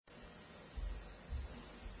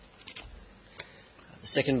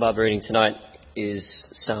Second Bible reading tonight is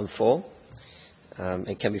Psalm 4.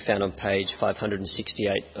 It can be found on page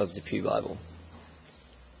 568 of the Pew Bible.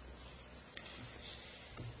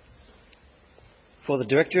 For the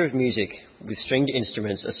director of music, with stringed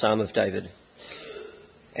instruments, a psalm of David.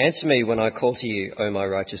 Answer me when I call to you, O my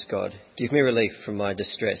righteous God. Give me relief from my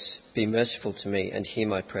distress. Be merciful to me and hear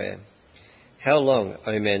my prayer. How long,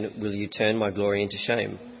 O men, will you turn my glory into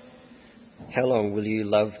shame? How long will you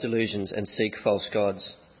love delusions and seek false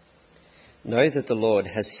gods? Know that the Lord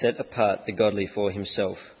has set apart the godly for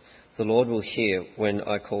himself. The Lord will hear when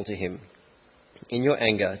I call to him. In your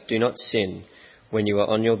anger, do not sin. When you are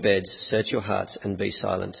on your beds, search your hearts and be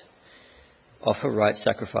silent. Offer right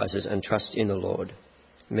sacrifices and trust in the Lord.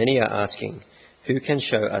 Many are asking, who can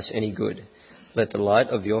show us any good? Let the light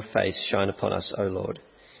of your face shine upon us, O Lord.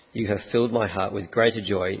 You have filled my heart with greater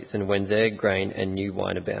joy than when their grain and new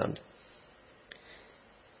wine abound.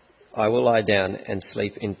 I will lie down and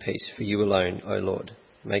sleep in peace, for you alone, O Lord,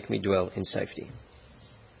 make me dwell in safety.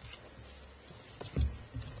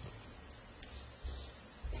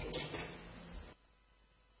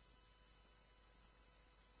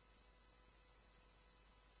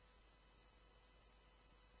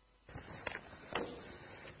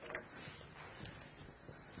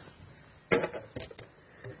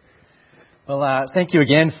 Well, thank you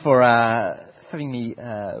again for having me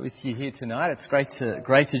with you here tonight. It's great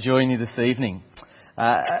to join you this evening.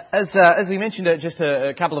 As we mentioned just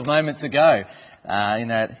a couple of moments ago in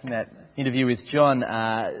that interview with John,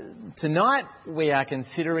 tonight we are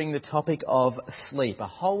considering the topic of sleep, a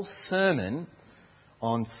whole sermon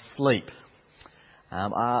on sleep,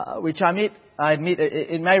 which I admit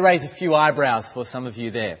it may raise a few eyebrows for some of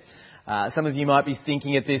you there. Some of you might be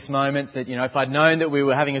thinking at this moment that, if I'd known that we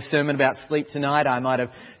were having a sermon about sleep tonight, I might have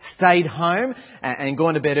stayed home and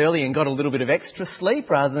gone to bed early and got a little bit of extra sleep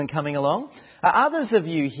rather than coming along. Others of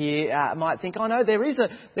you here might think, oh no, there is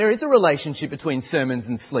a relationship between sermons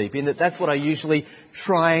and sleep, in that that's what I usually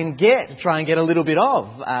try and get a little bit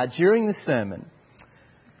of during the sermon.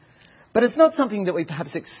 But it's not something that we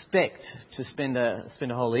perhaps expect to spend a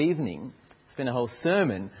whole evening, spend a whole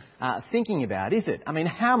sermon thinking about, is it? I mean,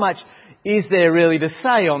 how much is there really to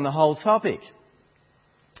say on the whole topic?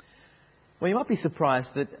 Well, you might be surprised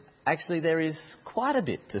that actually there is quite a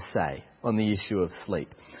bit to say on the issue of sleep,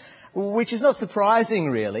 which is not surprising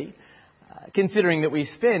really, considering that we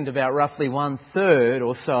spend about roughly 1/3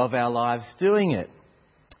 or so of our lives doing it.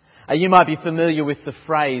 You might be familiar with the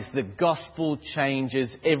phrase, the gospel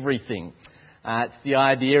changes everything. It's the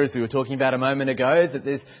idea, as we were talking about a moment ago, that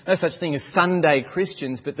there's no such thing as Sunday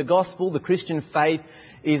Christians, but the gospel, the Christian faith,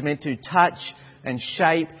 is meant to touch and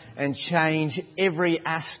shape and change every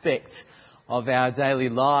aspect of our daily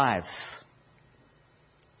lives.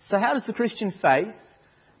 So how does the Christian faith,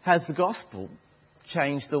 has the gospel,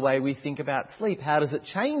 change the way we think about sleep? How does it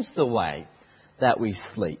change the way that we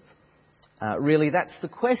sleep? Really, that's the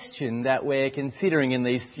question that we're considering in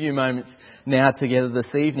these few moments now together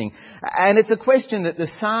this evening. And it's a question that the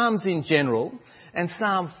Psalms in general and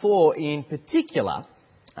Psalm 4 in particular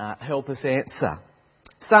help us answer.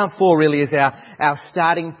 Psalm 4 really is our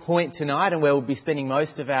starting point tonight, and where we'll be spending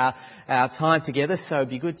most of our time together, so it'd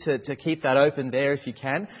be good to keep that open there if you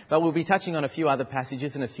can. But we'll be touching on a few other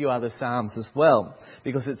passages and a few other Psalms as well,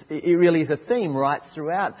 because it really is a theme right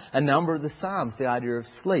throughout a number of the Psalms, the idea of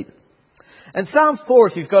sleep. And Psalm 4,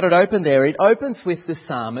 if you've got it open there, it opens with the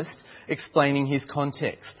psalmist explaining his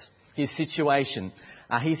context, his situation.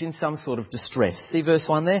 He's in some sort of distress. See verse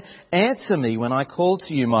 1 there? Answer me when I call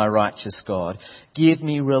to you, my righteous God. Give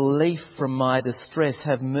me relief from my distress.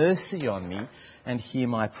 Have mercy on me and hear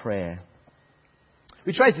my prayer.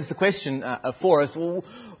 Which raises the question for us, well,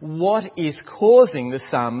 what is causing the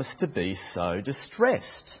psalmist to be so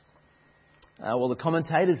distressed? Well, the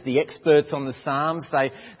commentators, the experts on the Psalms,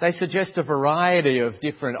 they suggest a variety of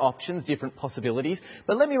different options, different possibilities.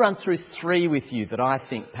 But let me run through three with you that I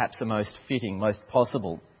think perhaps are most fitting, most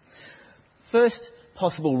possible. First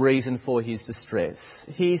possible reason for his distress.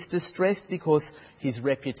 He's distressed because his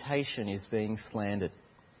reputation is being slandered.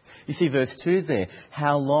 You see verse 2 there.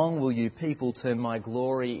 How long will you people turn my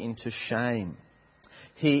glory into shame?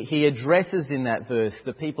 He addresses in that verse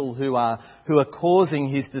the people who are causing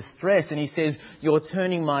his distress, and he says, you're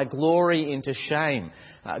turning my glory into shame.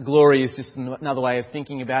 Glory is just another way of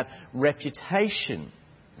thinking about reputation,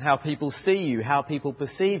 how people see you, how people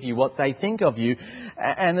perceive you, what they think of you.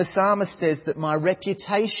 And the psalmist says that my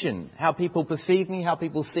reputation, how people perceive me, how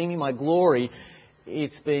people see me, my glory,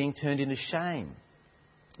 it's being turned into shame.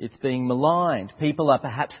 It's being maligned. People are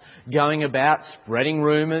perhaps going about spreading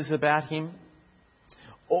rumours about him.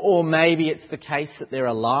 Or maybe it's the case that there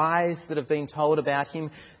are lies that have been told about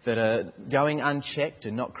him that are going unchecked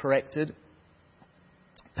and not corrected.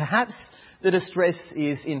 Perhaps the distress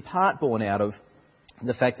is in part born out of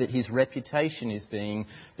the fact that his reputation is being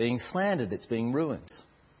slandered, it's being ruined.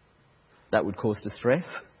 That would cause distress.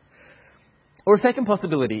 Or a second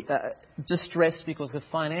possibility, distress because of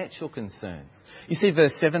financial concerns. You see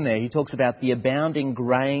verse 7 there, he talks about the abounding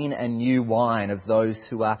grain and new wine of those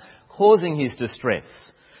who are causing his distress.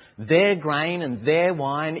 Their grain and their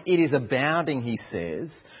wine, it is abounding, he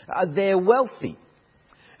says. They're wealthy.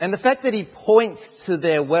 And the fact that he points to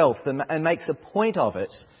their wealth and makes a point of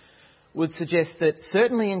it would suggest that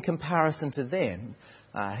certainly in comparison to them,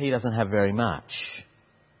 he doesn't have very much.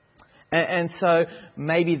 And so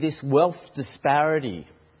maybe this wealth disparity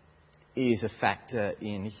is a factor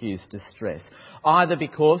in his distress. Either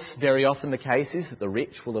because very often the case is that the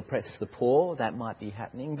rich will oppress the poor, that might be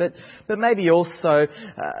happening, but maybe also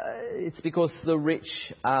it's because the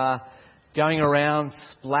rich are going around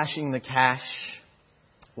splashing the cash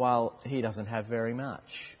while he doesn't have very much.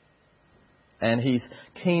 And he's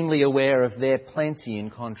keenly aware of their plenty in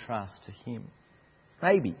contrast to him.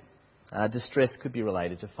 Maybe distress could be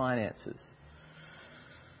related to finances.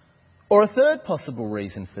 Or a third possible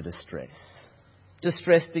reason for distress.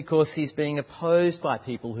 Distress because he's being opposed by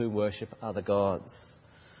people who worship other gods.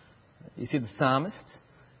 You see, the psalmist,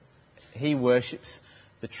 he worships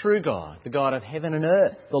the true God, the God of heaven and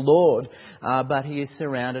earth, the Lord, but he is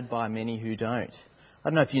surrounded by many who don't. I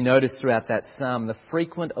don't know if you noticed throughout that psalm the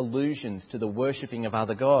frequent allusions to the worshipping of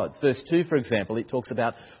other gods. Verse 2, for example, it talks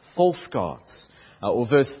about false gods. Or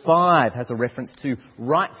verse 5 has a reference to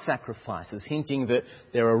right sacrifices, hinting that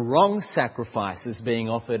there are wrong sacrifices being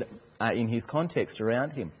offered in his context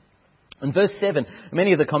around him. And verse 7,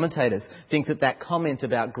 many of the commentators think that comment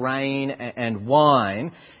about grain and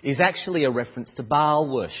wine is actually a reference to Baal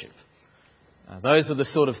worship. Those are the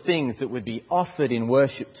sort of things that would be offered in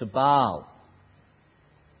worship to Baal.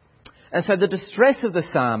 And so the distress of the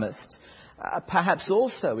psalmist perhaps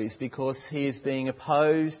also is because he is being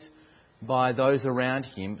opposed by those around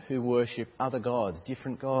him who worship other gods,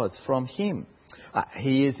 different gods from him.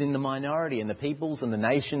 He is in the minority, and the peoples and the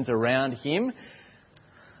nations around him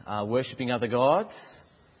are worshipping other gods.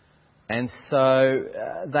 And so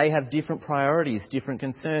they have different priorities, different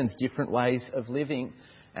concerns, different ways of living.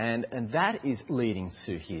 And that is leading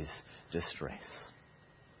to his distress.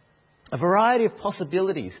 A variety of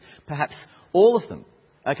possibilities, perhaps all of them,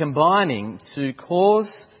 are combining to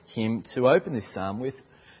cause him to open this psalm with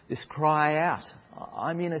this cry out.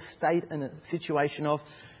 I'm in a state and a situation of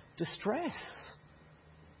distress.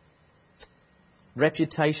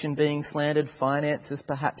 Reputation being slandered, finances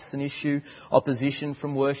perhaps an issue, opposition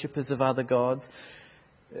from worshippers of other gods.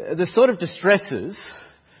 The sort of distresses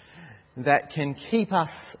that can keep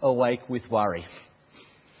us awake with worry.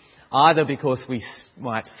 Either because we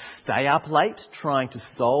might stay up late trying to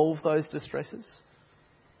solve those distresses,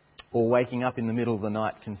 or waking up in the middle of the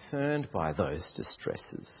night concerned by those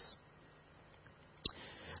distresses.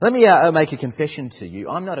 Let me make a confession to you.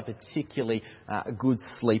 I'm not a particularly good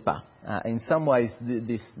sleeper. In some ways,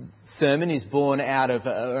 this sermon is born out of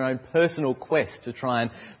our own personal quest to try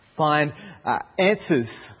and find answers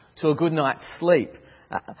to a good night's sleep.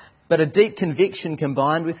 But a deep conviction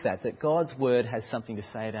combined with that God's Word has something to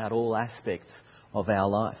say about all aspects of our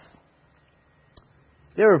life.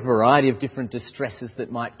 There are a variety of different distresses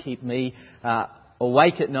that might keep me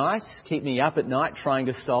awake at night, keep me up at night trying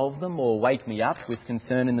to solve them, or wake me up with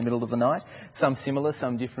concern in the middle of the night. Some similar,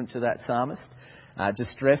 some different to that psalmist.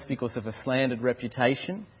 Distress because of a slandered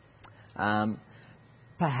reputation.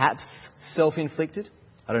 Perhaps self-inflicted.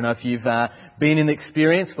 I don't know if you've been in the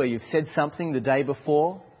experience where you've said something the day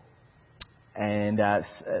before, and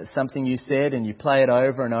something you said, and you play it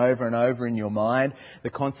over and over and over in your mind, the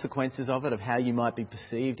consequences of it, of how you might be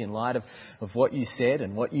perceived in light of what you said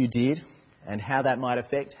and what you did, and how that might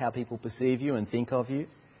affect how people perceive you and think of you.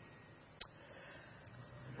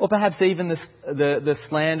 Or perhaps even the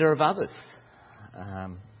slander of others.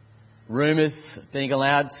 Rumours being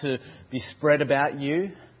allowed to be spread about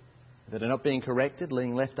you that are not being corrected,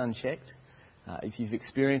 being left unchecked. If you've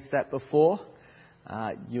experienced that before,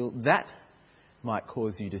 that might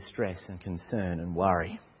cause you distress and concern and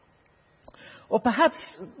worry. Or perhaps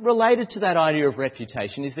related to that idea of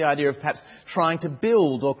reputation is the idea of perhaps trying to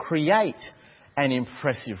build or create an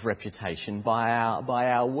impressive reputation by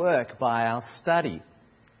our work, by our study.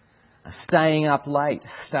 Staying up late,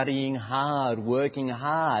 studying hard, working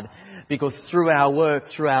hard, because through our work,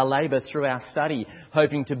 through our labour, through our study,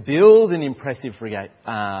 hoping to build an impressive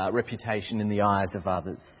reputation in the eyes of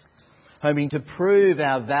others. hoping to prove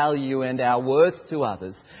our value and our worth to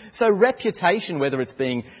others. So reputation, whether it's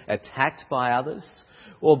being attacked by others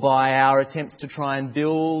or by our attempts to try and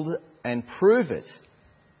build and prove it,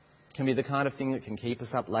 can be the kind of thing that can keep us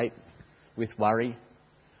up late with worry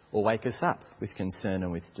or wake us up with concern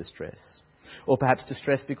and with distress. Or perhaps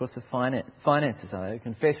distress because of finances. I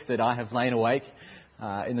confess that I have lain awake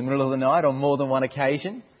in the middle of the night on more than one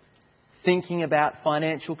occasion thinking about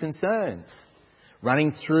financial concerns,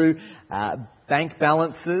 running through bank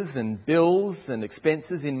balances and bills and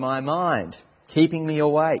expenses in my mind, keeping me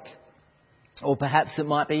awake. Or perhaps it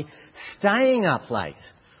might be staying up late,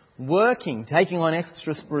 working, taking on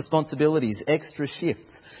extra responsibilities, extra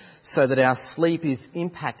shifts, so that our sleep is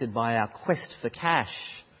impacted by our quest for cash.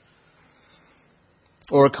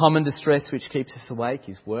 Or a common distress which keeps us awake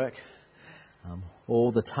is work.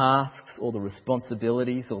 All the tasks, all the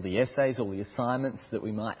responsibilities, all the essays, all the assignments that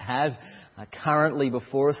we might have currently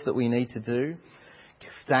before us that we need to do.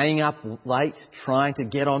 Staying up late, trying to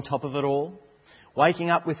get on top of it all. Waking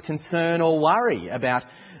up with concern or worry about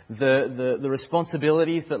the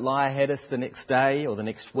responsibilities that lie ahead us the next day or the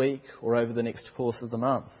next week or over the next course of the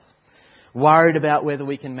month. Worried about whether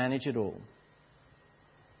we can manage it all.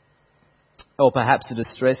 Or perhaps a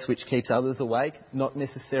distress which keeps others awake, not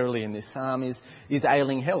necessarily in this psalm, is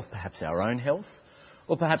ailing health, perhaps our own health,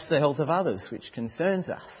 or perhaps the health of others, which concerns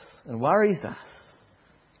us and worries us.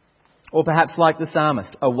 Or perhaps like the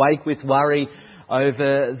psalmist, awake with worry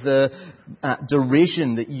over the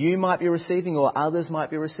derision that you might be receiving or others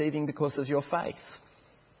might be receiving because of your faith.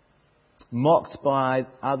 Mocked by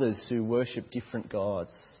others who worship different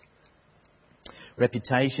gods.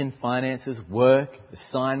 Reputation, finances, work,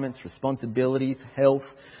 assignments, responsibilities, health,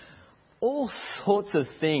 all sorts of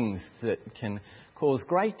things that can cause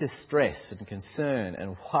great distress and concern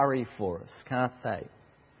and worry for us, can't they?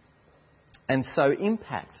 And so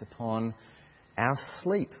impact upon our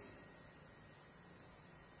sleep.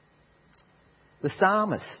 The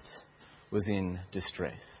psalmist was in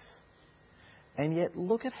distress. And yet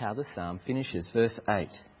look at how the psalm finishes, verse 8.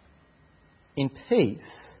 In peace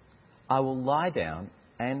I will lie down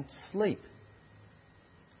and sleep.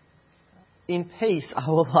 In peace I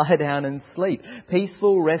will lie down and sleep.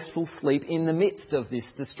 Peaceful, restful sleep in the midst of this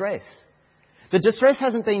distress. The distress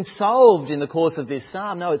hasn't been solved in the course of this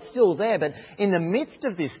psalm. No, it's still there. But in the midst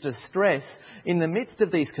of this distress, in the midst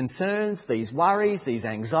of these concerns, these worries, these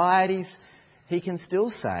anxieties, he can still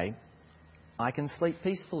say, I can sleep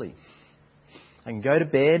peacefully. I can go to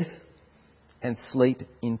bed and sleep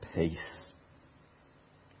in peace.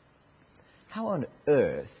 How on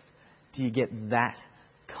earth do you get that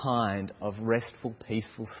kind of restful,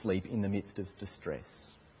 peaceful sleep in the midst of distress?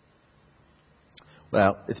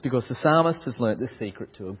 Well, it's because the psalmist has learnt the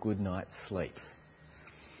secret to a good night's sleep.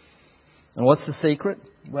 And what's the secret?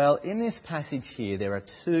 Well, in this passage here, there are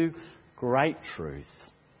two great truths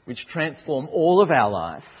which transform all of our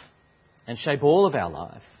life and shape all of our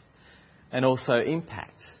life and also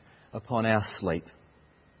impact upon our sleep.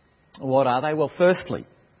 What are they? Well, firstly,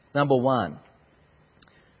 number one,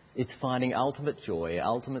 it's finding ultimate joy,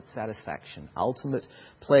 ultimate satisfaction, ultimate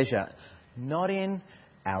pleasure, not in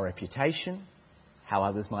our reputation, how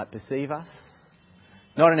others might perceive us,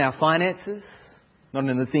 not in our finances, not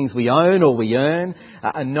in the things we own or we earn,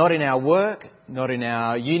 not in our work, not in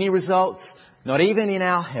our uni results, not even in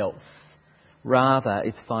our health. Rather,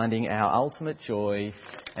 it's finding our ultimate joy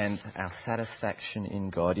and our satisfaction in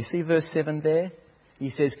God. You see verse 7 there?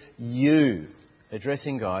 He says, you,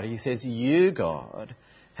 addressing God, he says, you, God,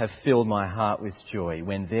 have filled my heart with joy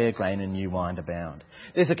when their grain and new wine abound.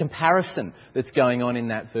 There's a comparison that's going on in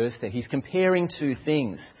that verse there. He's comparing two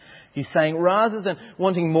things. He's saying, rather than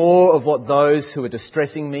wanting more of what those who are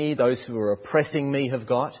distressing me, those who are oppressing me have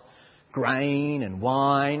got, grain and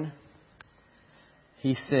wine,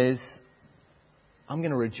 he says, I'm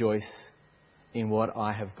going to rejoice in what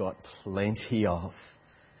I have got plenty of.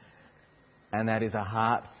 And that is a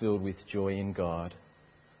heart filled with joy in God.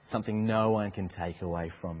 Something no one can take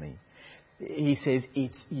away from me. He says,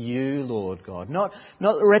 it's you, Lord God. Not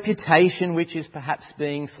the reputation which is perhaps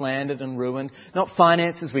being slandered and ruined. Not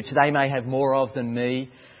finances which they may have more of than me.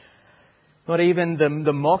 Not even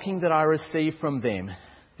the mocking that I receive from them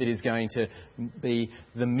that is going to be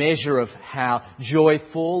the measure of how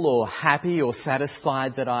joyful or happy or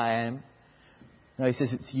satisfied that I am. No, he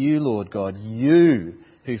says, it's you, Lord God. You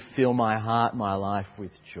who fill my heart, my life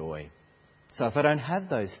with joy. So if I don't have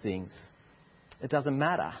those things, it doesn't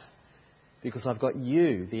matter because I've got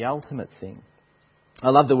you, the ultimate thing. I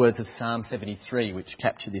love the words of Psalm 73, which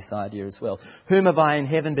capture this idea as well. Whom have I in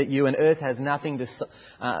heaven but you, and earth has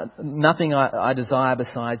nothing I desire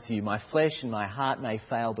besides you. My flesh and my heart may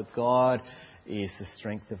fail, but God is the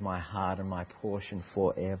strength of my heart and my portion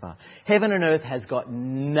forever. Heaven and earth has got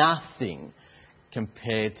nothing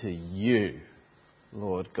compared to you,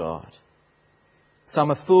 Lord God. So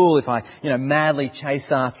I'm a fool if I, madly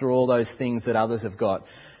chase after all those things that others have got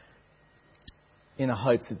in the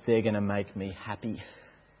hope that they're going to make me happy,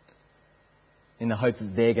 in the hope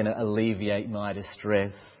that they're going to alleviate my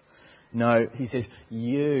distress. No, he says,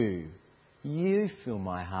 you fill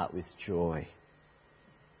my heart with joy.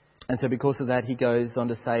 And so because of that, he goes on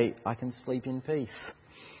to say, I can sleep in peace.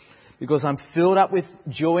 Because I'm filled up with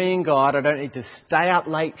joy in God, I don't need to stay up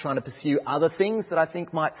late trying to pursue other things that I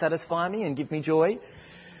think might satisfy me and give me joy.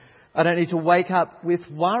 I don't need to wake up with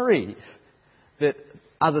worry that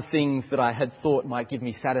other things that I had thought might give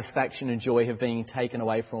me satisfaction and joy have been taken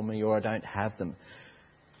away from me, or I don't have them.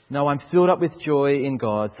 No, I'm filled up with joy in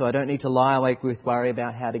God, so I don't need to lie awake with worry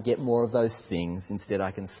about how to get more of those things. Instead,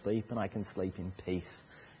 I can sleep, and I can sleep in peace,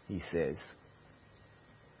 he says.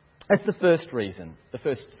 That's the first reason, the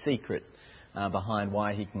first secret behind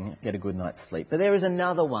why he can get a good night's sleep. But there is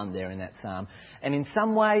another one there in that psalm, and in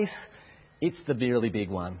some ways, it's the really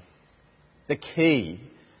big one. The key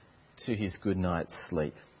to his good night's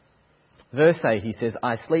sleep. Verse 8, he says,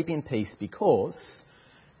 I sleep in peace because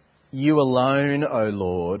you alone, O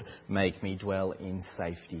Lord, make me dwell in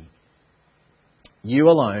safety. You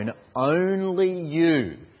alone, only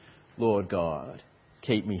you, Lord God,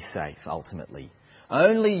 keep me safe ultimately.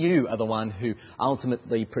 Only you are the one who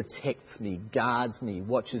ultimately protects me, guards me,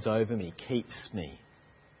 watches over me, keeps me.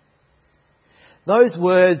 Those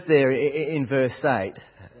words there in verse 8,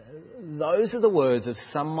 those are the words of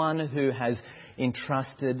someone who has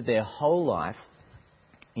entrusted their whole life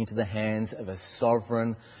into the hands of a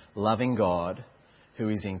sovereign, loving God who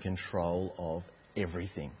is in control of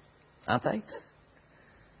everything. Aren't they?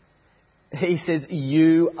 He says,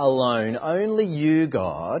 you alone, only you,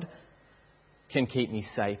 God, can keep me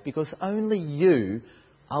safe, because only you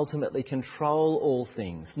ultimately control all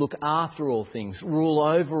things, look after all things, rule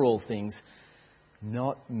over all things,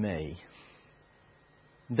 not me.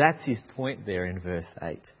 That's his point there in verse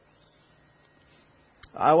 8.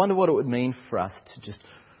 I wonder what it would mean for us to just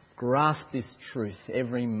grasp this truth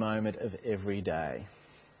every moment of every day.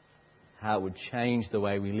 How it would change the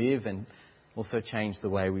way we live and also change the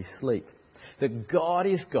way we sleep. That God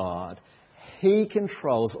is God. He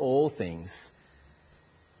controls all things,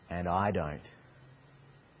 and I don't.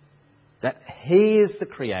 That He is the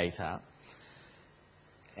Creator,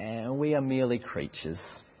 and we are merely creatures.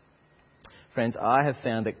 Friends, I have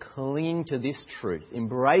found that clinging to this truth,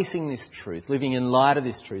 embracing this truth, living in light of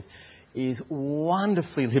this truth, is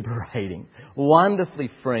wonderfully liberating, wonderfully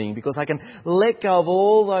freeing, because I can let go of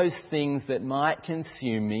all those things that might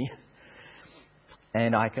consume me,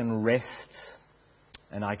 and I can rest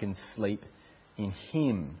and I can sleep in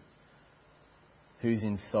Him who's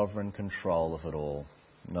in sovereign control of it all,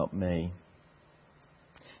 not me.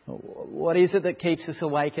 What is it that keeps us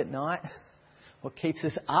awake at night? What keeps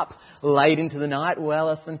us up late into the night? Well,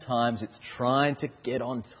 oftentimes it's trying to get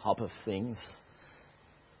on top of things.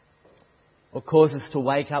 Or cause us to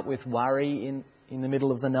wake up with worry in the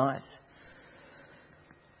middle of the night.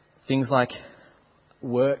 Things like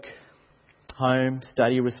work, home,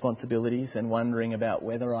 study responsibilities, and wondering about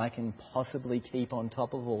whether I can possibly keep on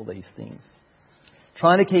top of all these things.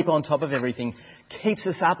 Trying to keep on top of everything keeps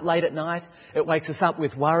us up late at night. It wakes us up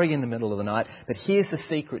with worry in the middle of the night. But here's the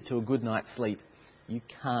secret to a good night's sleep. You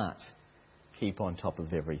can't keep on top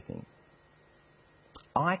of everything.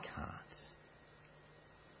 I can't.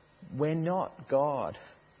 We're not God.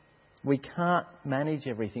 We can't manage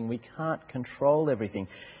everything. We can't control everything.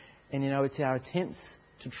 And it's our attempts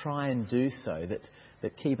to try and do so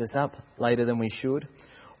that keep us up later than we should,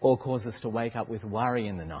 or cause us to wake up with worry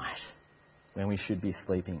in the night when we should be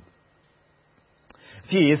sleeping. A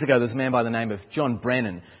few years ago, there was a man by the name of John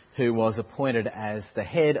Brennan who was appointed as the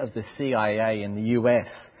head of the CIA in the US.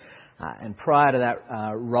 And prior to that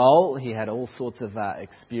role, he had all sorts of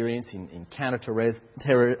experience in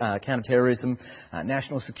counter-terrorism,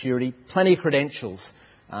 national security, plenty of credentials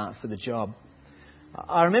for the job.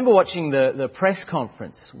 I remember watching the press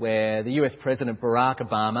conference where the US President Barack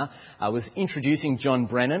Obama was introducing John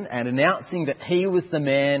Brennan and announcing that he was the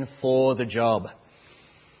man for the job.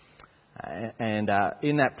 And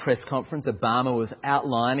in that press conference, Obama was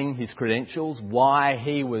outlining his credentials, why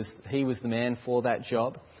he was the man for that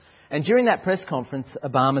job. And during that press conference,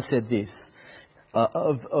 Obama said this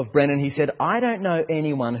of Brennan. He said, "I don't know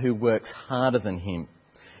anyone who works harder than him.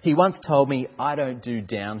 He once told me, "I don't do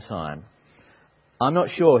downtime." I'm not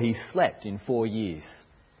sure he slept in 4 years.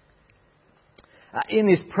 In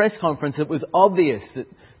this press conference, it was obvious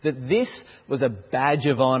that this was a badge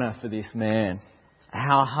of honour for this man.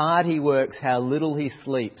 How hard he works, how little he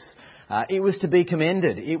sleeps. It was to be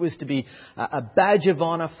commended. It was to be a badge of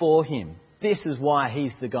honour for him. This is why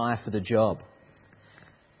he's the guy for the job.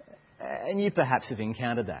 And you perhaps have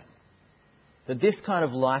encountered that. That this kind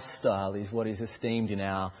of lifestyle is what is esteemed in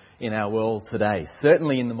our world today,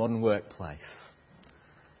 certainly in the modern workplace.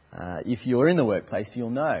 If you're in the workplace, you'll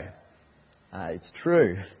know. It's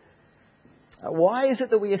true. Why is it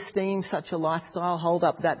that we esteem such a lifestyle, hold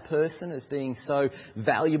up that person as being so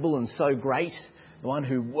valuable and so great, the one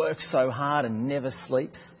who works so hard and never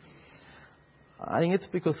sleeps? I think it's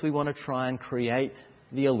because we want to try and create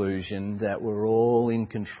the illusion that we're all in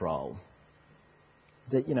control.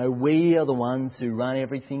 That, we are the ones who run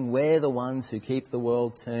everything, we're the ones who keep the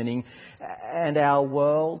world turning, and our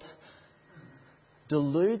world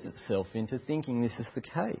deludes itself into thinking this is the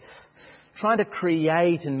case. Trying to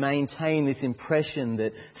create and maintain this impression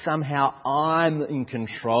that somehow I'm in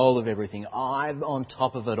control of everything, I'm on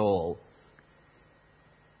top of it all.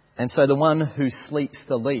 And so the one who sleeps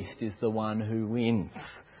the least is the one who wins.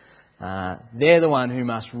 They're the one who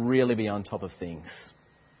must really be on top of things.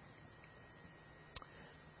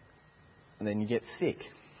 And then you get sick.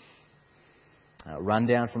 Run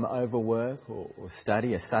down from overwork or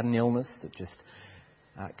study, a sudden illness that just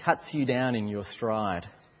cuts you down in your stride.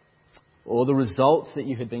 Or the results that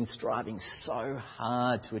you had been striving so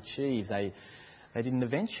hard to achieve, they didn't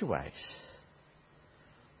eventuate.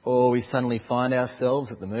 Or we suddenly find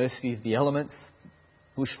ourselves at the mercy of the elements,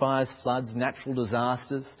 bushfires, floods, natural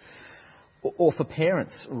disasters. Or for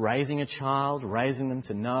parents, raising a child, raising them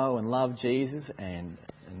to know and love Jesus and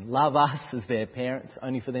love us as their parents,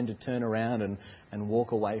 only for them to turn around and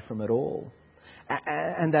walk away from it all.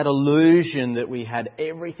 And that illusion that we had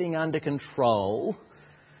everything under control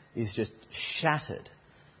is just shattered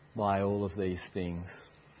by all of these things.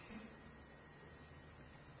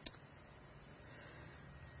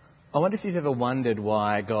 I wonder if you've ever wondered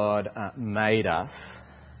why God made us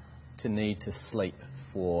to need to sleep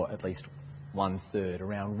for at least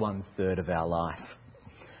around one third of our life.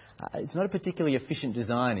 It's not a particularly efficient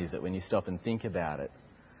design, is it, when you stop and think about it?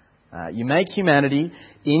 You make humanity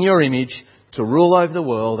in your image to rule over the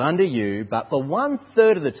world under you, but for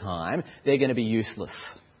 1/3 of the time, they're going to be useless,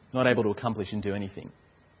 not able to accomplish and do anything.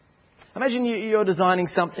 Imagine you're designing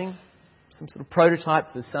something, some sort of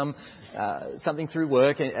prototype for something through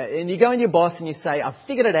work, and you go in your boss and you say, "I've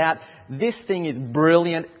figured it out, this thing is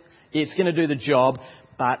brilliant, it's going to do the job,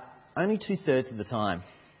 but only 2/3 of the time.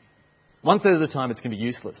 1/3 of the time it's going to be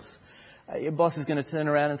useless." Your boss is going to turn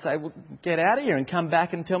around and say, "Well, get out of here and come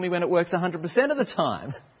back and tell me when it works 100% of the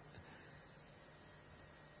time."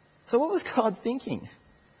 So what was God thinking?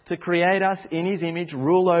 To create us in His image,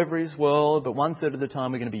 rule over His world, but 1/3 of the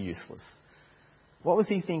time we're going to be useless. What was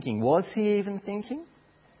He thinking? Was He even thinking?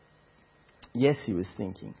 Yes, He was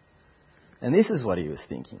thinking. And this is what He was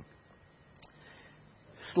thinking.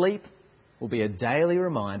 Sleep will be a daily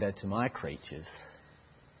reminder to my creatures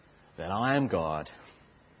that I am God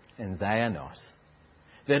and they are not.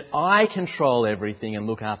 That I control everything and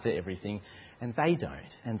look after everything and they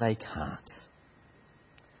don't and they can't.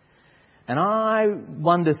 And I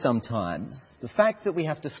wonder sometimes, the fact that we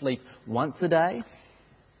have to sleep once a day,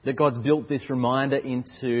 that God's built this reminder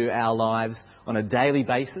into our lives on a daily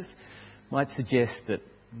basis, might suggest that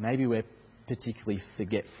maybe we're particularly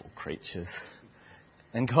forgetful creatures.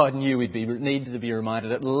 And God knew we'd needed to be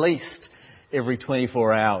reminded at least every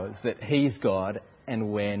 24 hours that He's God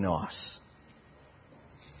and we're not.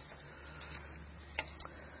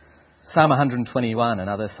 Psalm 121,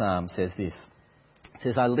 another psalm, says this. It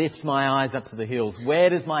says, "I lift my eyes up to the hills. Where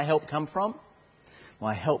does my help come from?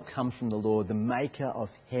 My help comes from the Lord, the maker of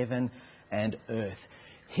heaven and earth.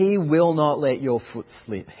 He will not let your foot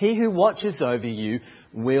slip. He who watches over you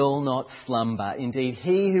will not slumber. Indeed,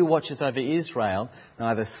 He who watches over Israel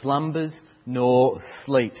neither slumbers nor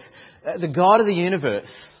sleeps." The God of the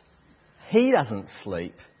universe, He doesn't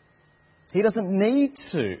sleep. He doesn't need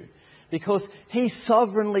to, because He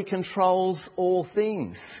sovereignly controls all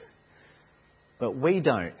things. But we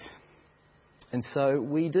don't. And so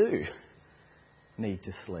we do need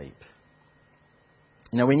to sleep.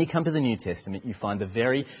 Now, when you come to the New Testament, you find the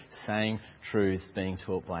very same truths being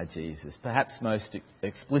taught by Jesus, perhaps most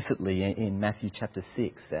explicitly in Matthew chapter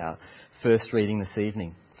 6, our first reading this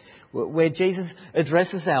evening, where Jesus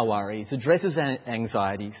addresses our worries, addresses our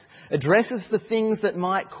anxieties, addresses the things that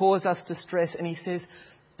might cause us distress, and He says,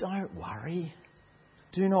 "Don't worry.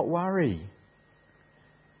 Do not worry.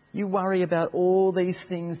 You worry about all these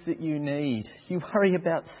things that you need. You worry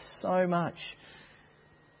about so much.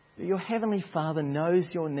 But your Heavenly Father knows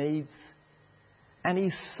your needs, and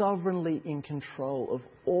He's sovereignly in control of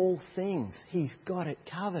all things. He's got it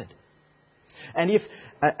covered. And if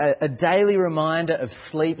a daily reminder of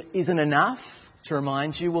sleep isn't enough to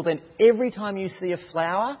remind you, well then every time you see a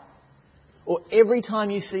flower or every time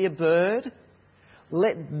you see a bird,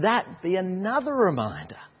 let that be another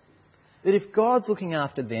reminder that if God's looking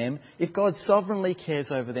after them, if God sovereignly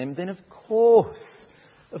cares over them, then of course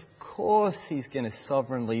He's going to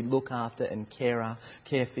sovereignly look after and care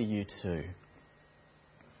for you too.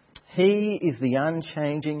 He is the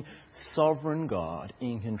unchanging, sovereign God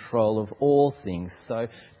in control of all things. So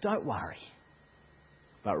don't worry,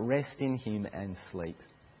 but rest in Him and sleep.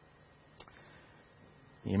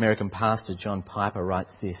 The American pastor John Piper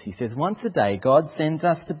writes this. He says, "Once a day, God sends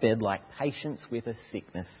us to bed like patients with a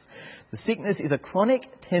sickness. The sickness is a chronic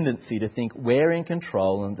tendency to think we're in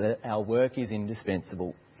control and that our work is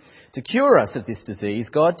indispensable. To cure us of this disease,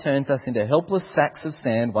 God turns us into helpless sacks of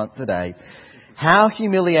sand once a day. How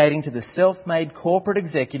humiliating to the self-made corporate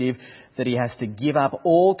executive that he has to give up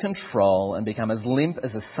all control and become as limp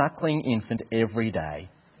as a suckling infant every day.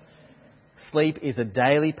 Sleep is a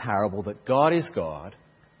daily parable that God is God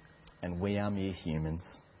and we are mere humans.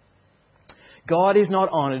 God is not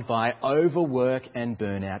honoured by overwork and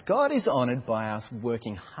burnout. God is honoured by us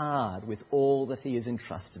working hard with all that He has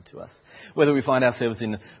entrusted to us. Whether we find ourselves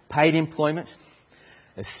in paid employment,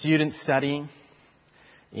 as students studying,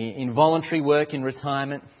 in voluntary work in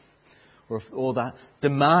retirement, or the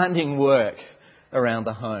demanding work around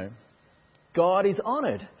the home. God is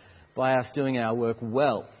honoured by us doing our work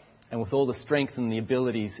well and with all the strength and the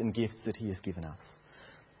abilities and gifts that He has given us.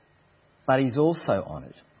 But He's also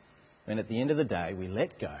honoured when at the end of the day we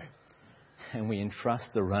let go and we entrust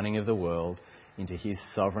the running of the world into His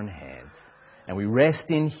sovereign hands and we rest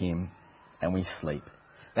in Him and we sleep.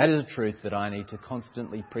 That is a truth that I need to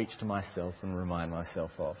constantly preach to myself and remind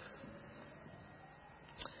myself of.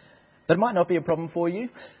 That might not be a problem for you,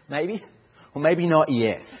 maybe, or maybe not,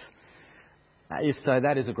 yes. If so,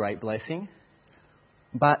 that is a great blessing.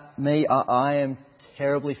 But me, I am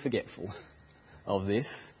terribly forgetful of this,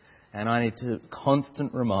 and I need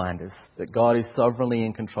constant reminders that God is sovereignly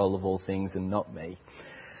in control of all things and not me.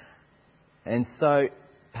 And so,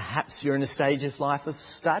 perhaps you're in a stage of life of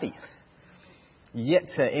study, yet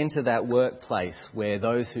to enter that workplace where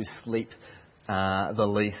those who sleep the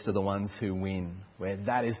least are the ones who win, where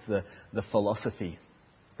that is the philosophy,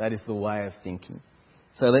 that is the way of thinking.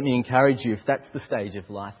 So let me encourage you, if that's the stage of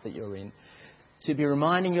life that you're in, to be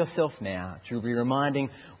reminding yourself now, to be reminding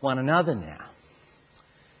one another now,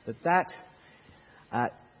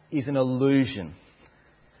 that is an illusion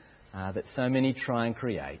that so many try and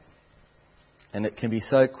create, and it can be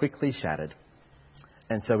so quickly shattered.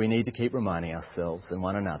 And so we need to keep reminding ourselves and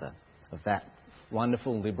one another of that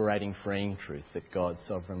wonderful, liberating, freeing truth that God's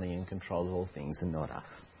sovereignly in control of all things and not us.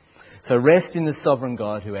 So rest in the sovereign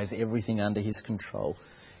God who has everything under His control.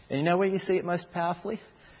 And you know where you see it most powerfully?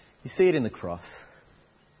 You see it in the cross.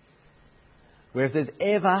 Where if there's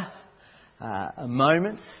ever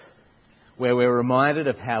moments where we're reminded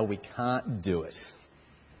of how we can't do it,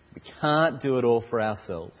 we can't do it all for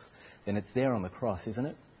ourselves, then it's there on the cross, isn't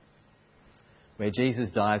it? Where Jesus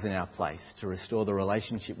dies in our place to restore the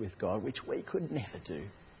relationship with God, which we could never do,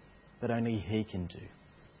 but only He can do.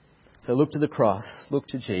 So look to the cross, look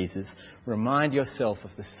to Jesus, remind yourself of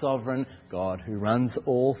the sovereign God who runs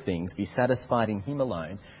all things, be satisfied in Him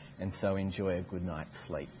alone, and so enjoy a good night's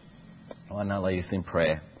sleep. I want to lead us in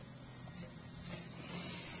prayer.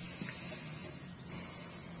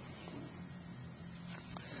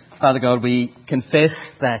 Father God, we confess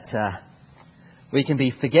that we can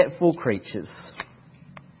be forgetful creatures,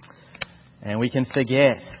 and we can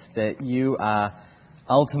forget that You are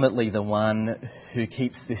ultimately the one who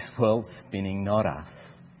keeps this world spinning, not us.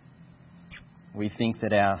 We think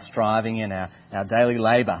that our striving and our daily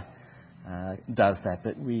labour does that,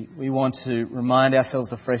 but we want to remind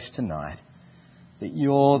ourselves afresh tonight that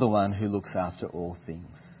You're the one who looks after all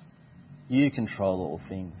things. You control all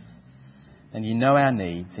things, and You know our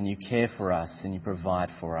needs, and You care for us, and You provide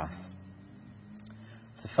for us.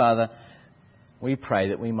 So, Father, we pray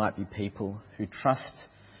that we might be people who trust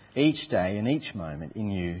each day and each moment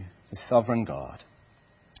in You, the sovereign God,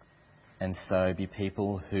 and so be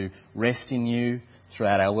people who rest in You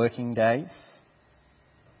throughout our working days,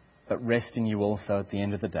 but rest in You also at the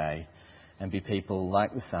end of the day, and be people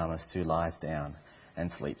like the psalmist who lies down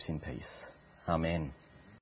and sleeps in peace. Amen.